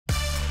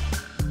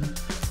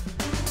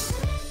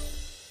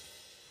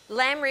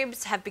Lamb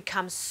ribs have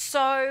become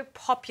so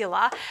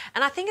popular,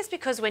 and I think it's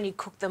because when you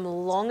cook them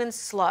long and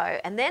slow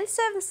and then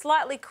serve them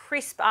slightly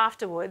crisp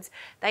afterwards,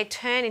 they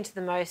turn into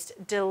the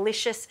most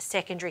delicious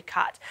secondary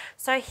cut.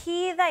 So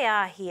here they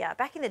are here.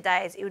 Back in the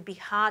days, it would be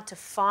hard to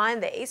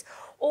find these,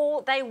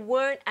 or they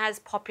weren't as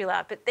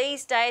popular, but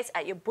these days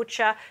at your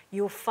butcher,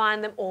 you'll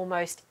find them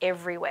almost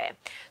everywhere.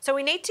 So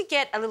we need to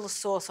get a little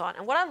sauce on,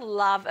 and what I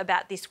love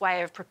about this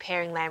way of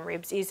preparing lamb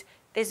ribs is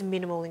there's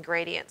minimal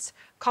ingredients.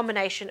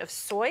 Combination of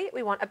soy,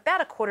 we want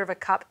about 1/4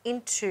 cup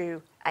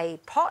into a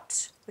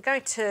pot. We're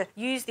going to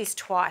use this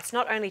twice,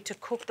 not only to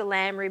cook the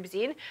lamb ribs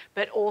in,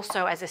 but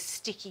also as a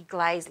sticky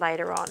glaze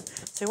later on.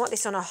 So we want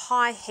this on a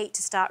high heat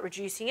to start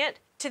reducing it.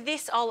 To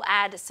this, I'll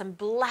add some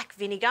black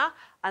vinegar.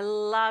 I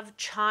love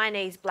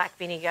Chinese black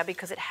vinegar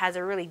because it has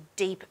a really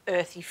deep,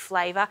 earthy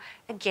flavour.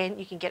 Again,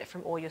 you can get it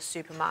from all your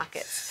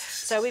supermarkets.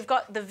 So we've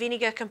got the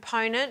vinegar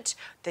component,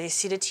 the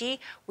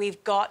acidity.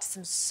 We've got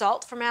some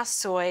salt from our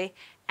soy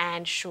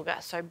and sugar.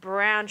 So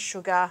brown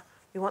sugar.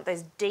 We want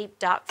those deep,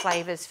 dark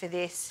flavours for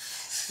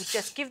this. We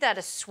just give that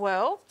a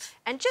swirl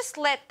and just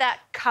let that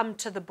come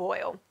to the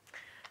boil.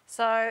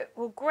 So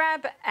we'll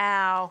grab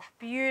our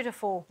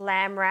beautiful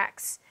lamb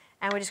racks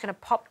and we're just going to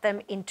pop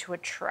them into a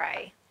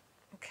tray.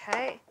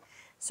 Okay,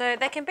 so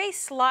they can be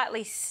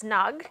slightly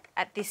snug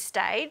at this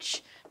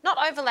stage, not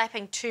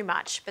overlapping too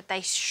much, but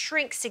they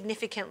shrink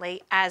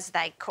significantly as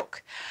they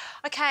cook.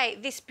 Okay,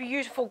 this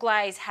beautiful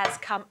glaze has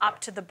come up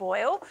to the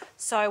boil,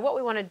 so what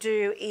we want to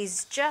do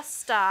is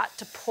just start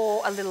to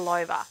pour a little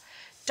over.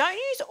 Don't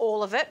use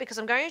all of it because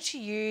I'm going to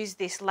use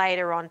this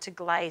later on to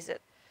glaze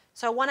it.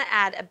 So I want to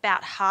add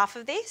about half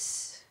of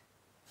this.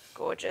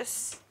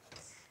 Gorgeous.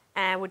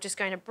 And we're just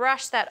going to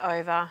brush that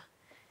over.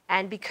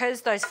 And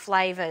because those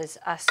flavours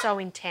are so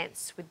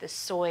intense with the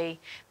soy,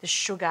 the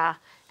sugar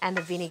and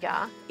the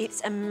vinegar,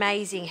 it's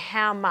amazing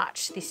how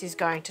much this is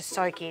going to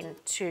soak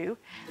into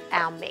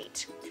our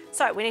meat.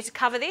 So we need to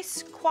cover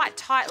this quite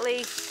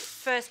tightly.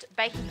 First,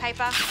 baking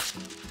paper,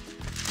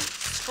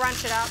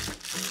 scrunch it up,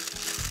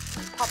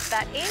 pop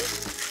that in,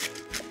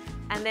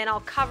 and then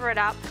I'll cover it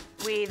up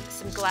with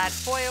some Glad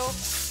foil.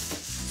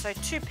 So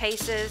 2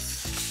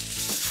 pieces,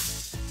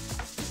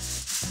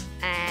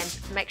 and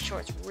make sure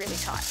it's really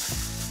tight.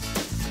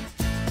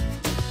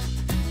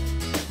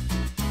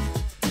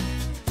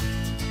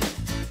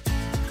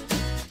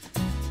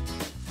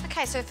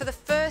 Okay, so for the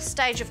first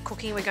stage of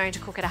cooking, we're going to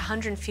cook at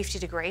 150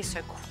 degrees,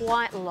 so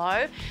quite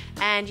low,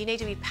 and you need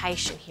to be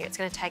patient here. It's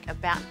going to take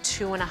about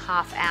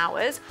 2.5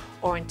 hours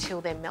or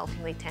until they're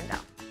meltingly tender.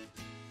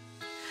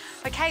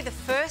 Okay, the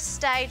first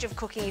stage of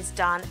cooking is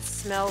done. It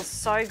smells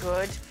so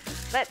good.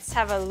 Let's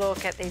have a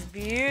look at these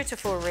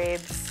beautiful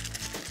ribs.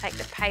 Take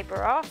the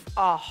paper off.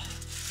 Oh,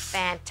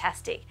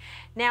 fantastic.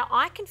 Now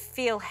I can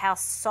feel how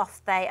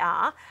soft they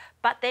are,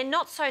 but they're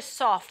not so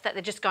soft that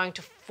they're just going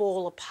to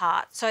fall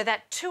apart. So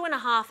that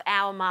 2.5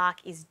 hour mark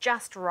is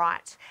just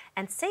right.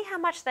 And see how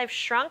much they've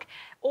shrunk?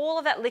 All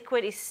of that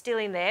liquid is still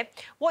in there.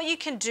 What you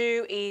can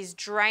do is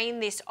drain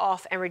this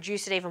off and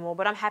reduce it even more,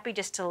 but I'm happy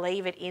just to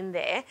leave it in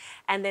there.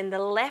 And then the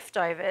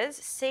leftovers,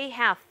 see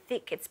how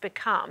thick it's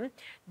become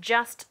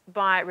just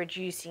by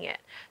reducing it.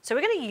 So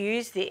we're going to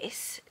use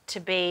this to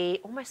be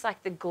almost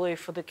like the glue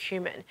for the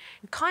cumin.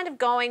 I'm kind of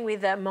going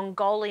with a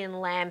Mongolian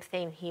lamb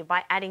theme here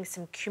by adding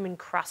some cumin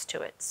crust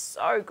to it.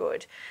 So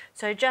good.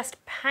 So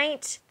just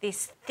paint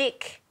this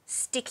thick,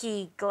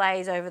 sticky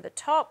glaze over the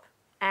top,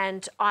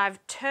 and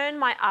I've turned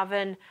my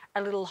oven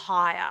a little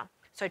higher.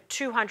 So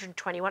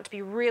 220, want it to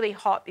be really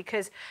hot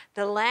because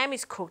the lamb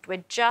is cooked.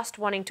 We're just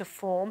wanting to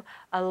form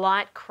a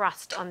light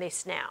crust on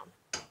this now.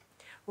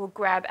 We'll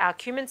grab our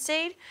cumin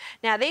seed.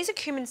 Now these are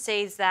cumin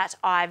seeds that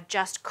I've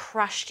just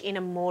crushed in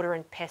a mortar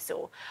and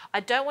pestle.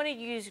 I don't want to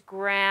use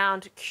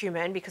ground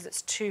cumin because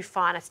it's too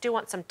fine. I still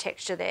want some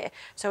texture there.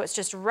 So it's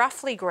just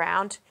roughly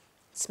ground.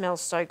 It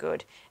smells so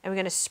good. And we're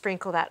going to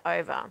sprinkle that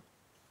over.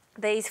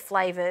 These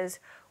flavours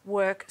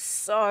work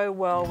so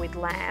well with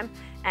lamb,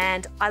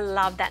 and I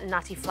love that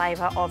nutty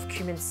flavour of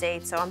cumin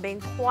seed, so I'm being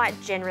quite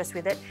generous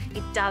with it.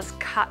 It does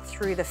cut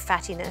through the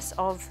fattiness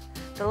of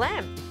the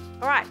lamb.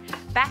 All right,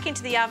 back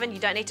into the oven. You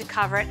don't need to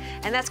cover it,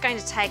 and that's going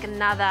to take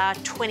another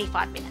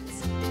 25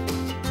 minutes.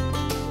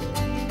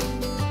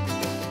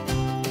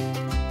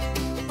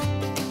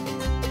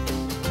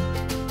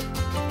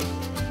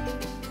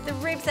 The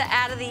ribs are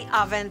out of the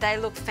oven. They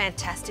look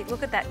fantastic.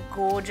 Look at that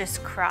gorgeous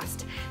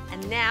crust.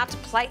 And now to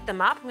plate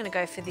them up, I'm going to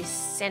go for this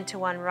centre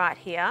one right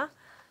here.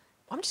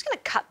 I'm just going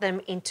to cut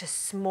them into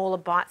smaller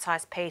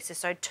bite-sized pieces.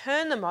 So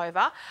turn them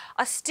over.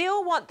 I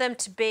still want them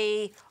to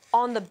be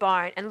on the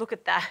bone, and look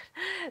at that.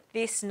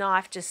 This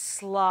knife just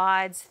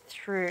slides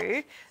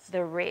through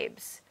the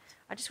ribs.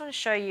 I just want to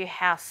show you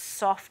how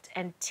soft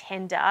and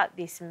tender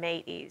this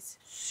meat is.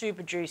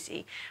 Super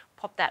juicy.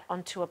 Pop that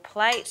onto a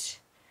plate,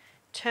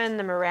 turn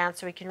them around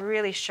so we can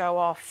really show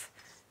off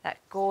that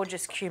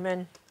gorgeous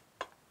cumin,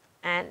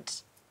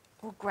 and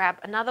we'll grab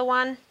another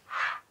one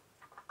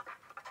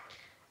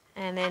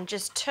and then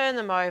just turn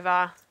them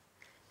over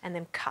and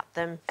then cut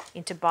them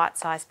into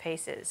bite-sized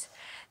pieces.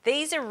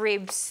 These are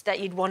ribs that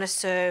you'd want to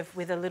serve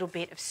with a little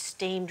bit of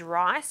steamed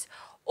rice,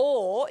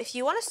 or if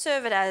you want to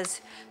serve it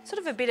as sort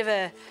of a bit of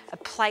a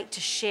plate to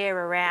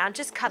share around,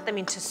 just cut them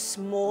into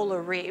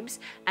smaller ribs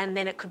and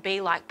then it could be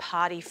like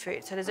party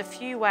food. So there's a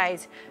few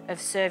ways of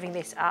serving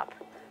this up.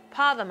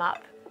 Pile them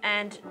up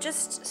and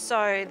just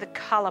so the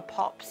colour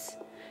pops.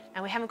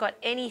 And we haven't got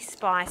any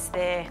spice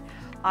there.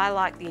 I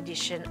like the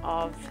addition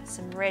of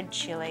some red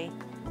chilli.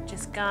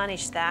 Just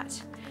garnish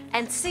that.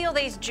 And seal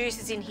these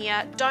juices in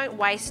here, don't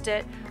waste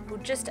it. We'll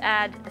just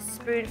add a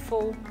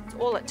spoonful, it's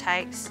all it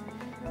takes,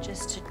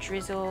 just to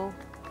drizzle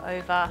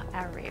over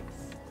our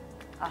ribs.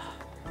 Oh,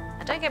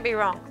 now don't get me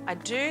wrong, I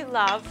do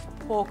love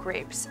pork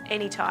ribs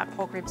anytime.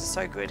 Pork ribs are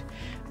so good.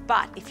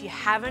 But if you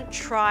haven't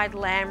tried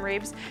lamb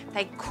ribs,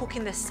 they cook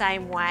in the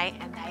same way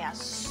and they are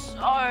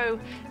so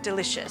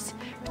delicious,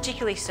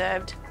 particularly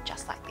served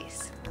just like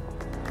this.